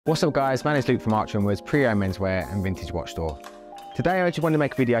What's up guys, my name is Luke from Archer & Wood's pre-owned menswear and vintage watch store. Today I just wanted to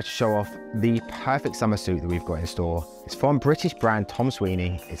make a video to show off the perfect summer suit that we've got in store. It's from British brand Thom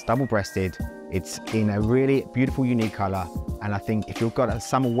Sweeney. It's double-breasted, it's in a really beautiful unique colour, and I think if you've got a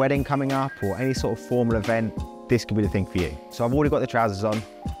summer wedding coming up or any sort of formal event, this could be the thing for you. So I've already got the trousers on.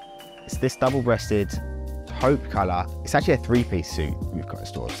 It's this double-breasted taupe colour. It's actually a three-piece suit we've got in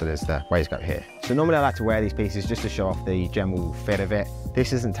store, so there's the waistcoat here. So normally I like to wear these pieces just to show off the general fit of it.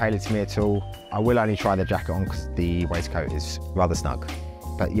 This isn't tailored to me at all. I will only try the jacket on because the waistcoat is rather snug.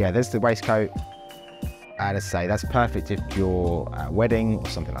 But yeah, there's the waistcoat. And as I say, that's perfect if you're at a wedding or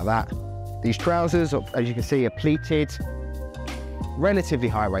something like that. These trousers, as you can see, are pleated, relatively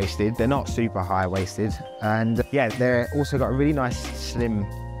high-waisted. They're not super high-waisted. And yeah, they're also got a really nice slim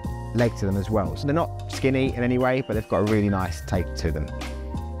leg to them as well. So they're not skinny in any way, but they've got a really nice tape to them.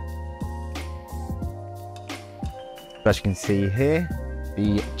 As you can see here,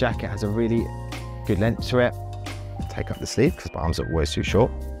 the jacket has a really good length to it. Take up the sleeve because my arms are always too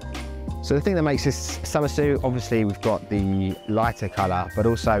short. So the thing that makes this summer suit, obviously we've got the lighter colour, but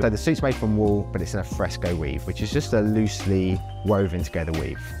also so the suit's made from wool, but it's in a fresco weave, which is just a loosely woven together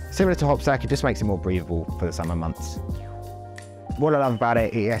weave. Similar to Hopsack, it just makes it more breathable for the summer months. What I love about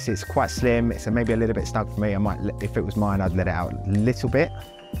it, yes, it's quite slim. It's maybe a little bit snug for me. I might, if it was mine, I'd let it out a little bit.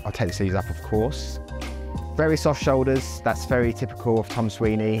 I'll take the sleeves up, of course. Very soft shoulders. That's very typical of Thom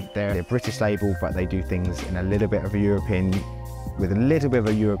Sweeney. They're a British label, but they do things in a little bit of a European, with a little bit of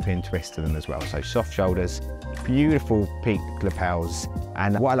a European twist to them as well. So soft shoulders, beautiful peaked lapels.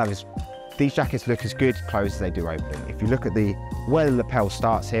 And what I love is these jackets look as good closed as they do open. If you look at where the lapel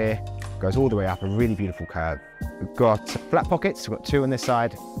starts here, goes all the way up, a really beautiful curve. We've got flat pockets, we've got two on this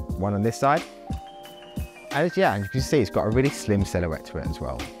side, one on this side. And yeah, and you can see it's got a really slim silhouette to it as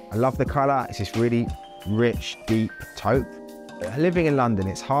well. I love the colour, it's just really rich, deep taupe. Living in London,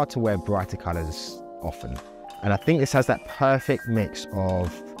 it's hard to wear brighter colours often. And I think this has that perfect mix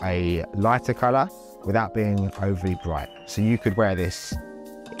of a lighter colour without being overly bright. So you could wear this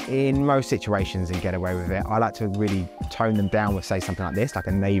in most situations and get away with it. I like to really tone them down with, say, something like this, like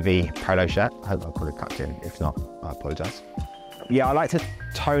a navy polo shirt. I hope I've got it tucked in. If not, I apologise. Yeah, I like to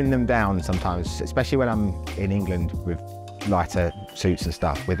tone them down sometimes, especially when I'm in England with lighter suits and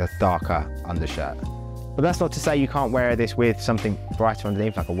stuff with a darker undershirt. But that's not to say you can't wear this with something brighter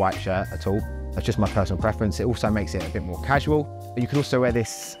underneath, like a white shirt at all. That's just my personal preference. It also makes it a bit more casual. But you could also wear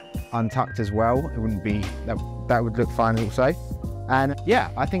this untucked as well. It wouldn't be, that would look fine also. And yeah,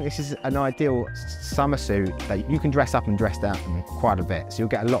 I think this is an ideal summer suit that you can dress up and dress down quite a bit. So you'll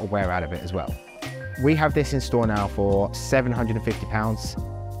get a lot of wear out of it as well. We have this in store now for £750.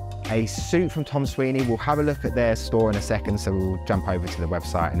 A suit from Thom Sweeney, we'll have a look at their store in a second, so we'll jump over to the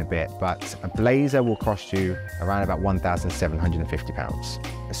website in a bit, but a blazer will cost you around about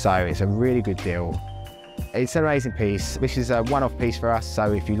 £1,750. So it's a really good deal. It's an amazing piece. This is a one-off piece for us,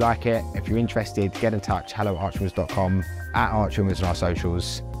 so if you like it, if you're interested, get in touch, hello@archerwoods.com, at Archer & Woods on our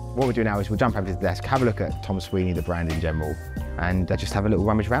socials. What we'll do now is we'll jump over to the desk, have a look at Thom Sweeney, the brand in general, and just have a little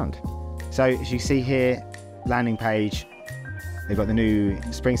rummage around. So as you see here, landing page, they've got the new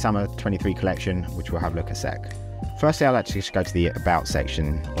Spring/Summer 23 collection, which we'll have a look at a sec. Firstly, I'll actually just go to the About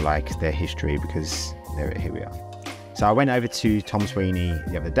section, or like their history, because here we are. So I went over to Thom Sweeney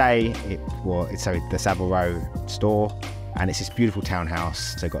the other day. It's the Savile store, and it's this beautiful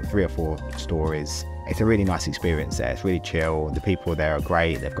townhouse. So got 3 or 4 stories. It's a really nice experience there. It's really chill. The people there are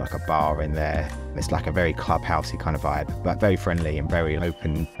great. They've got like a bar in there. It's like a very clubhousey kind of vibe, but very friendly and very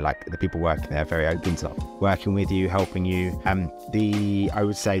open. Like the people working there are very open to working with you, helping you. I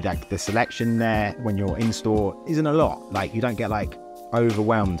would say that the selection there when you're in store isn't a lot. Like you don't get like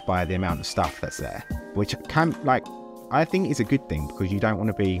overwhelmed by the amount of stuff that's there, which can I think is a good thing, because you don't want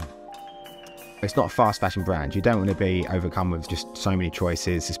to be, it's not a fast fashion brand. You don't want to be overcome with just so many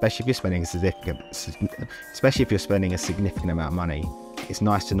choices, especially if you're spending a significant amount of money. It's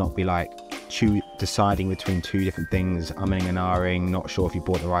nice to not be like deciding between 2 different things, umming and ahhing, not sure if you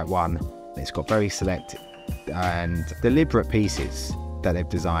bought the right one. It's got very select and deliberate pieces that they've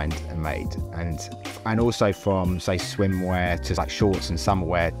designed and made, and also from, say, swimwear to like shorts and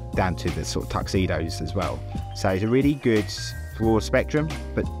summerwear down to the sort of tuxedos as well. So it's a really good broad spectrum,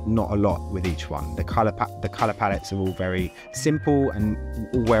 but not a lot with each one. The color palettes are all very simple and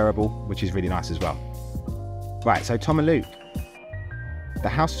all wearable, which is really nice as well. Right, so Tom and Luke. The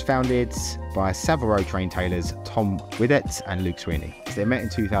house was founded by Savile trained tailors Tom Sweeney and Luke Sweeney. They met in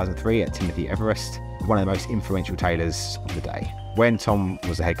 2003 at Timothy Everest, one of the most influential tailors of the day. When Tom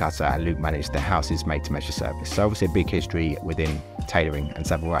was the head cutter and Luke managed the house's made-to-measure service. So obviously a big history within tailoring and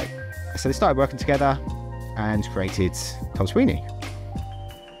Savile. So they started working together and created Thom Sweeney.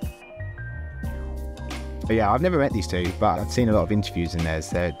 But yeah, I've never met these two, but I've seen a lot of interviews in theirs.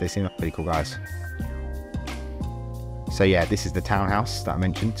 They seem like pretty cool guys. So yeah, this is the townhouse that I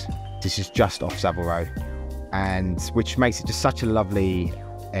mentioned. This is just off Savile Row, and which makes it just such a lovely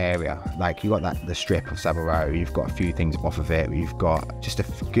area. Like, you got the strip of Savile Row, you've got a few things off of it, you've got just a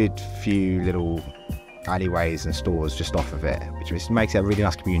good few little alleyways and stores just off of it, which makes it a really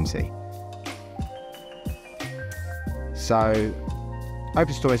nice community. So,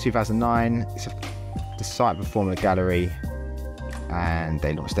 opened store in 2009. It's the site of a former gallery, and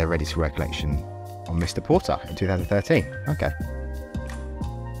they launched their Ready to Wear collection on Mr. Porter in 2013. Okay.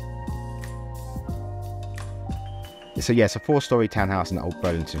 So yeah, it's a 4-story townhouse in Old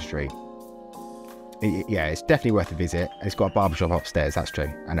Burlington Street. Yeah, it's definitely worth a visit. It's got a barbershop upstairs, that's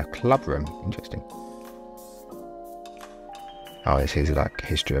true, and a club room. Interesting. Oh, this is like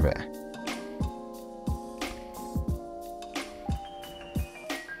history of it.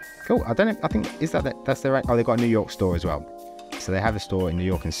 Cool. I don't know. I think that's their. Oh, they've got a New York store as well. So they have a store in New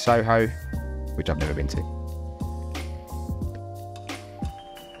York in Soho, which I've never been to.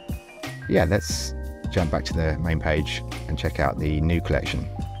 Yeah, let's jump back to the main page and check out the new collection.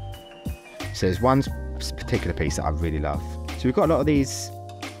 So there's one particular piece that I really love. So we've got a lot of these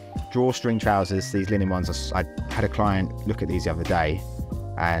drawstring trousers, these linen ones. I had a client look at these the other day,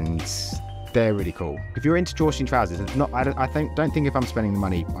 and they're really cool. If you're into drawstring trousers, don't think if I'm spending the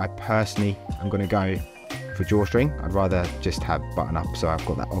money, I personally am going to go for drawstring. I'd rather just have button up, so I've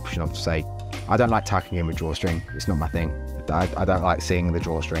got that option of, say, I don't like tucking in with drawstring. It's not my thing. I don't like seeing the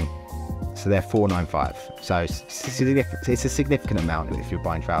drawstring. So they're $4.95. So it's a significant amount if you're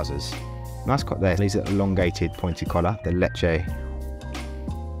buying trousers. Nice cut there. These are elongated pointed collar, the Lecce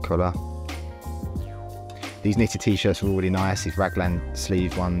collar. These knitted t-shirts are all really nice. These raglan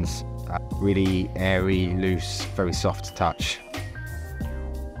sleeve ones, really airy, loose, very soft to touch.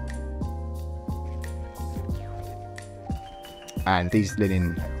 And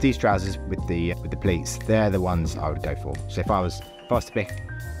these trousers with the pleats, they're the ones I would go for. So if I was to pick,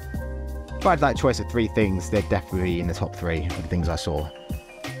 if I had that choice of 3 things, they're definitely in the top 3 of the things I saw.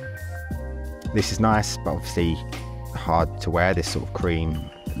 This is nice, but obviously hard to wear, this sort of cream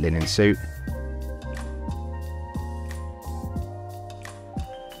linen suit.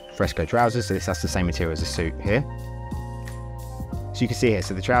 Fresco trousers, so that's the same material as the suit here. So you can see here,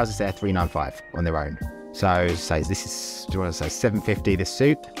 so the trousers there, $3.95 on their own. So say this is, do you want to say $7.50 this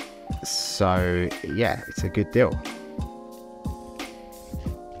suit? So yeah, it's a good deal.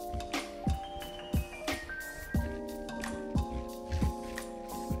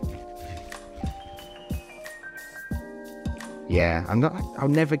 Yeah, I'll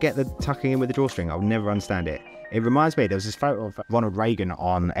never get the tucking in with the drawstring. I'll never understand it. It reminds me, there was this photo of Ronald Reagan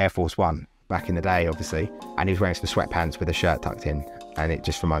on Air Force One back in the day, obviously, and he was wearing some sweatpants with a shirt tucked in, and it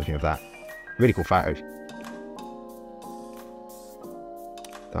just reminds me of that. Really cool photo.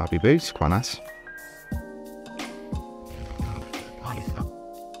 Derby boots, quite nice. I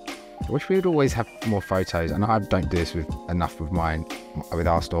wish we would always have more photos, and I don't do this enough with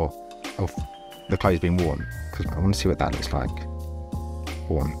our store, of the clothes being worn, because I want to see what that looks like.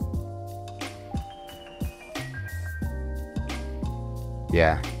 Worn.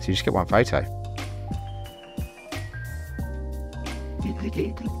 Yeah, so you just get one photo.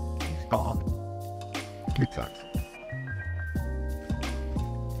 Good times.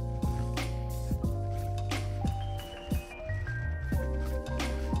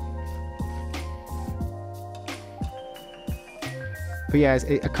 But yeah,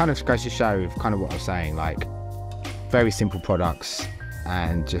 it kind of goes to show kind of what I was saying, like very simple products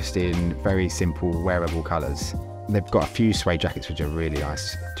and just in very simple wearable colours. They've got a few suede jackets which are really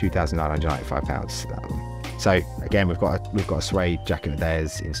nice, £2,995. So again, we've got a suede jacket of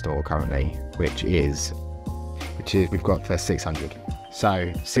theirs in store currently, which is we've got for 600.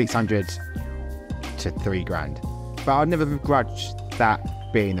 So 600 to 3 grand. But I'd never begrudge that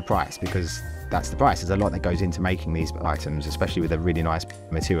being the price, because that's the price. There's a lot that goes into making these items, especially with a really nice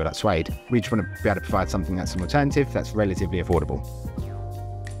material like suede. We just want to be able to provide something that's an alternative that's relatively affordable.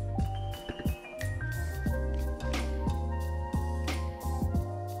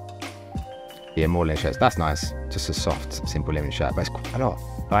 Yeah, more linen shirts. That's nice. Just a soft, simple linen shirt, but it's quite a lot.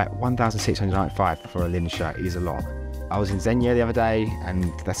 Like $1,695 for a linen shirt is a lot. I was in Xenia the other day,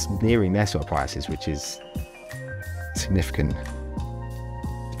 and that's nearing their sort of prices, which is significant.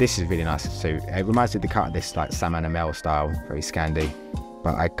 This is really nice too. It reminds me of the cut of this like Sam Mel style, very Scandi,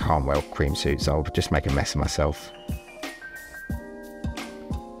 but I can't wear cream suits, so I'll just make a mess of myself.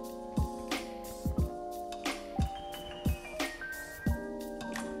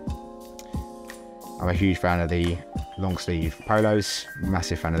 I'm a huge fan of the long sleeve polos,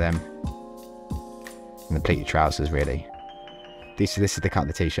 massive fan of them. and the pleated trousers, really. This is the cut of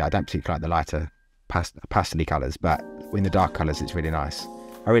the t-shirt. I don't particularly like the lighter pastel colours, but in the dark colours it's really nice.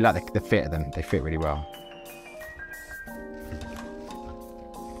 I really like the fit of them. They fit really well.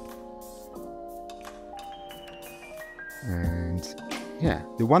 And yeah,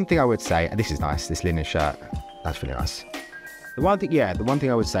 the one thing I would say, and this is nice, this linen shirt, that's really nice. The one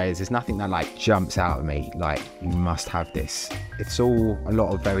thing I would say is there's nothing that like jumps out at me, like you must have this. It's all a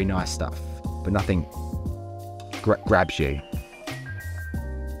lot of very nice stuff, but nothing grabs you.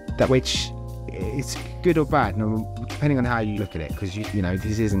 That which it's good or bad, depending on how you look at it, because you know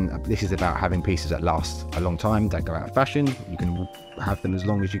this is about having pieces that last a long time, don't go out of fashion. You can have them as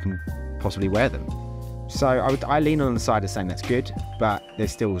long as you can possibly wear them. So I lean on the side of saying that's good, but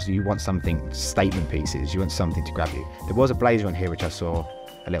there's still, you want something, statement pieces, you want something to grab you. There was a blazer on here which I saw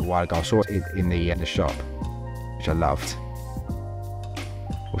a little while ago. I saw it in the shop, which I loved.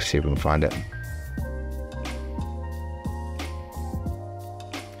 We'll see if we can find it.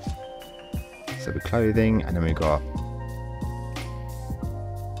 So the clothing, and then we've got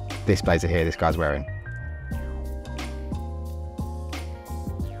this blazer here this guy's wearing.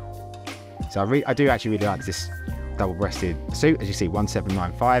 So I do actually really like this double-breasted suit. As you see,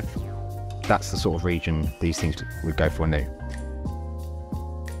 1795. That's the sort of region these things would go for new.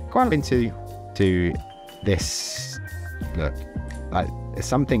 Quite into this look. Like there's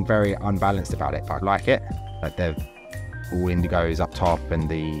something very unbalanced about it, but I like it. Like they're all indigos up top and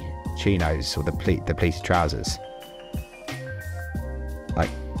the chinos or the pleated trousers. Like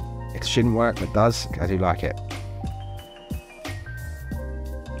it shouldn't work, but it does. I do like it.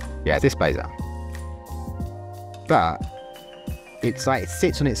 Yeah, this blazer. But it's like it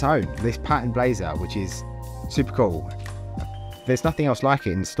sits on its own. This pattern blazer, which is super cool. There's nothing else like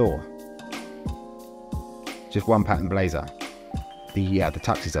it in the store. Just one pattern blazer. The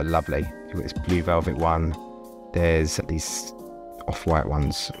tuxes are lovely. You've got this blue velvet one. There's these off-white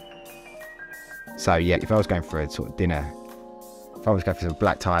ones. So yeah, if I was going for a sort of dinner, if I was going for a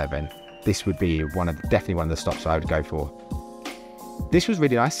black tie event, this would be definitely one of the stops I would go for. This was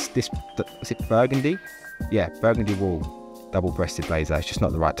really nice. Was it burgundy? Yeah, burgundy wool, double-breasted blazer. It's just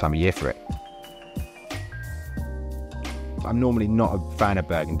not the right time of year for it. I'm normally not a fan of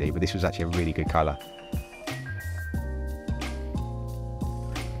burgundy, but this was actually a really good colour.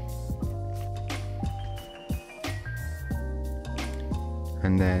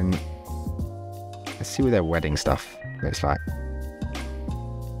 And then let's see what their wedding stuff looks like.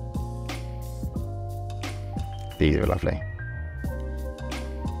 These are lovely.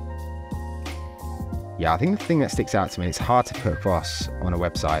 Yeah, I think the thing that sticks out to me, it's hard to put across on a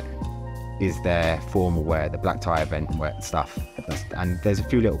website, is their formal wear, the black tie event wear stuff. And there's a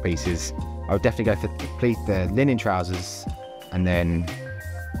few little pieces. I would definitely go for the linen trousers and then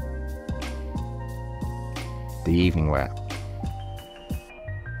the evening wear.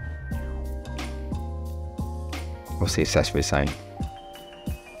 What's the accessory saying?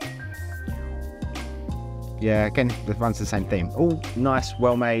 Yeah, again, the runs the same theme. All nice,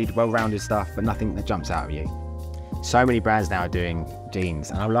 well-made, well-rounded stuff, but nothing that jumps out at you. So many brands now are doing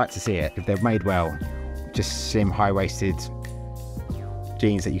jeans, and I would like to see it. If they're made well, just slim, high-waisted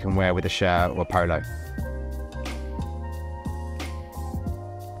jeans that you can wear with a shirt or a polo.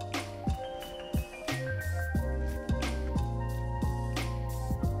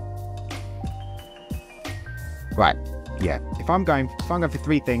 Right, yeah. If I'm going for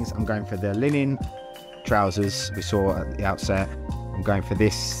three things, I'm going for the linen trousers we saw at the outset. I'm going for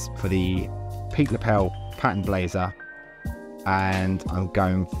this, for the peak lapel pattern blazer, and I'm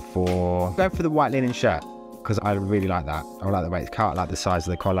going for the white linen shirt because I really like that. I like the way it's cut, I like the size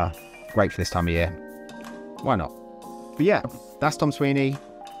of the collar. Great for this time of year. Why not? But yeah, that's Thom Sweeney.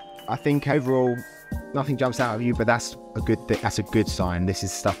 I think overall nothing jumps out at you, but that's a good sign. This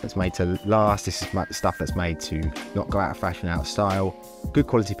is stuff that's made to last. This is stuff that's made to not go out of fashion, out of style. Good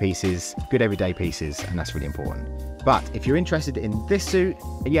quality pieces, good everyday pieces, and that's really important. But if you're interested in this suit,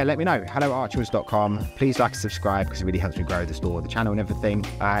 yeah, let me know. hello@archimoods.com. Please like and subscribe because it really helps me grow the store, the channel and everything.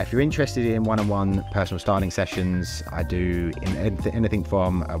 If you're interested in one-on-one personal styling sessions, I do anything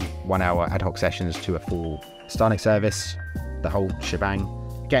from 1 hour ad hoc sessions to a full styling service, the whole shebang.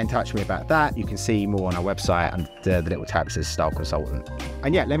 Get in touch with me about that. You can see more on our website and the little tab that says Style Consultant.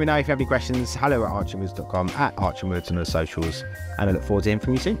 And yeah, let me know if you have any questions. hello@archimoods.com, @archimoods on the socials, and I look forward to hearing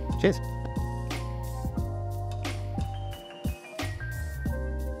from you soon. Cheers.